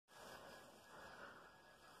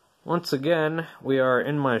Once again, we are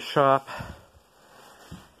in my shop,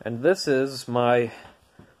 and this is my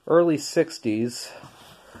early 60s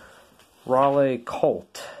Raleigh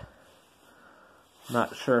Colt.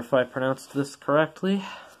 Not sure if I pronounced this correctly.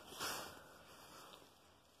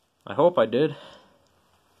 I hope I did.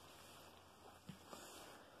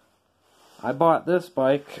 I bought this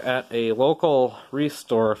bike at a local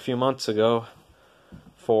restore a few months ago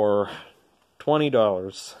for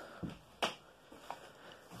 $20.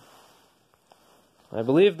 I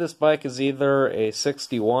believe this bike is either a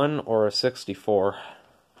 61 or a 64.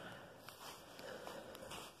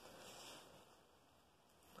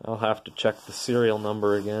 I'll have to check the serial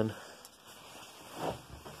number again.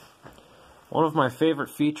 One of my favorite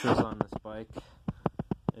features on this bike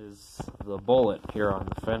is the bullet here on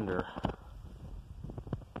the fender.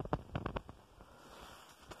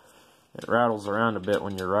 It rattles around a bit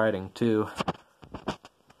when you're riding too.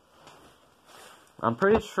 I'm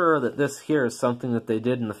pretty sure that this here is something that they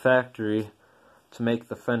did in the factory to make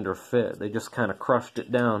the fender fit. They just kind of crushed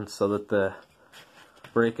it down so that the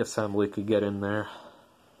brake assembly could get in there.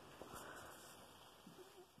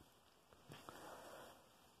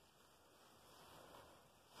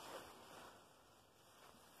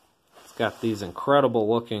 It's got these incredible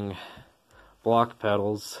looking block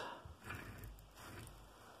pedals.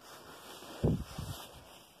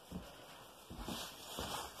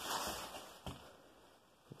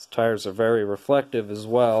 Tires are very reflective as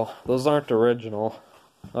well. Those aren't original,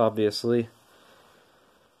 obviously.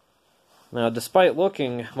 Now, despite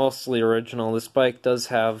looking mostly original, this bike does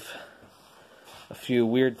have a few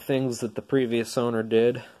weird things that the previous owner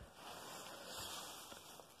did.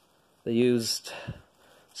 They used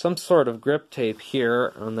some sort of grip tape here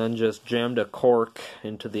and then just jammed a cork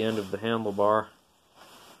into the end of the handlebar.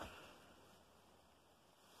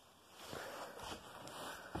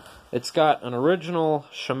 It's got an original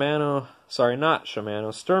Sturmy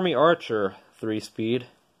Archer 3-speed,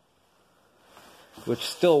 which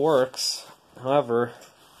still works. However,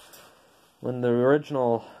 when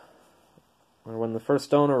the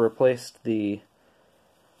first owner replaced the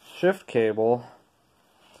shift cable,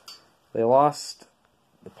 they lost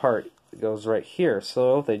the part that goes right here,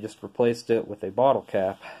 so they just replaced it with a bottle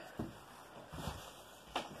cap.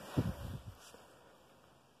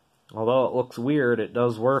 Although it looks weird, it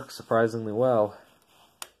does work surprisingly well.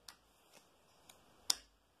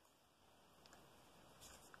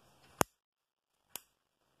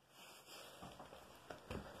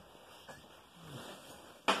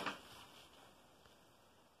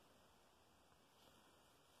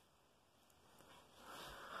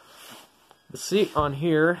 The seat on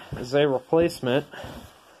here is a replacement,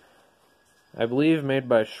 I believe made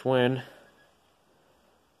by Schwinn.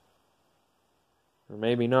 Or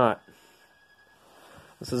maybe not.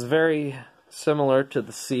 This is very similar to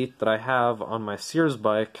the seat that I have on my Sears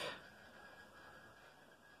bike.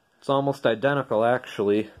 It's almost identical,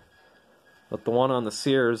 actually, but the one on the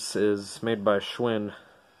Sears is made by Schwinn.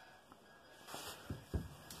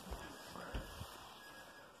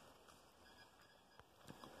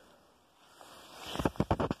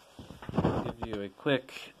 I'll give you a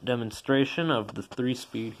quick demonstration of the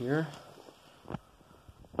 3-speed here.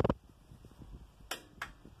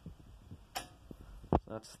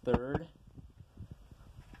 That's third,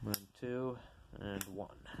 and 2, and 1.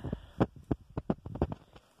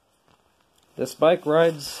 This bike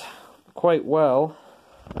rides quite well.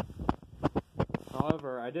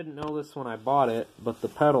 However, I didn't know this when I bought it, but the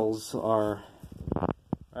pedals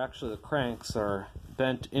actually the cranks are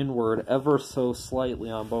bent inward ever so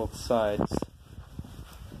slightly on both sides.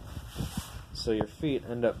 So your feet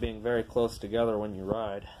end up being very close together when you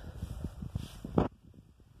ride.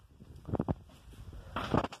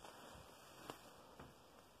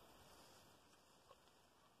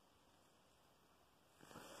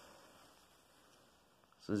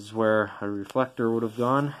 This is where a reflector would have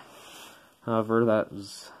gone. However, that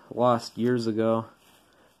was lost years ago.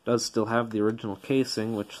 It does still have the original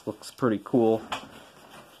casing, which looks pretty cool.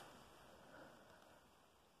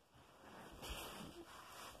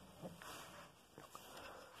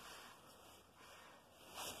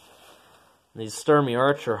 These Sturmy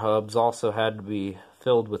Archer hubs also had to be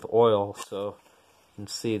filled with oil, so you can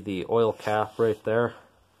see the oil cap right there.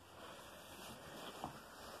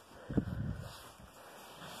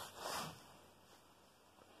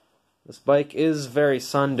 This bike is very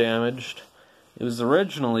sun damaged. It was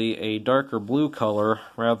originally a darker blue color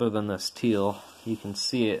rather than this teal. You can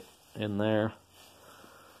see it in there.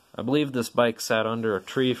 I believe this bike sat under a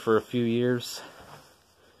tree for a few years.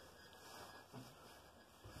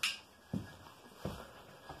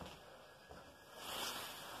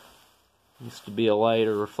 Used to be a light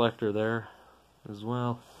or reflector there as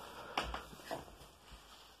well.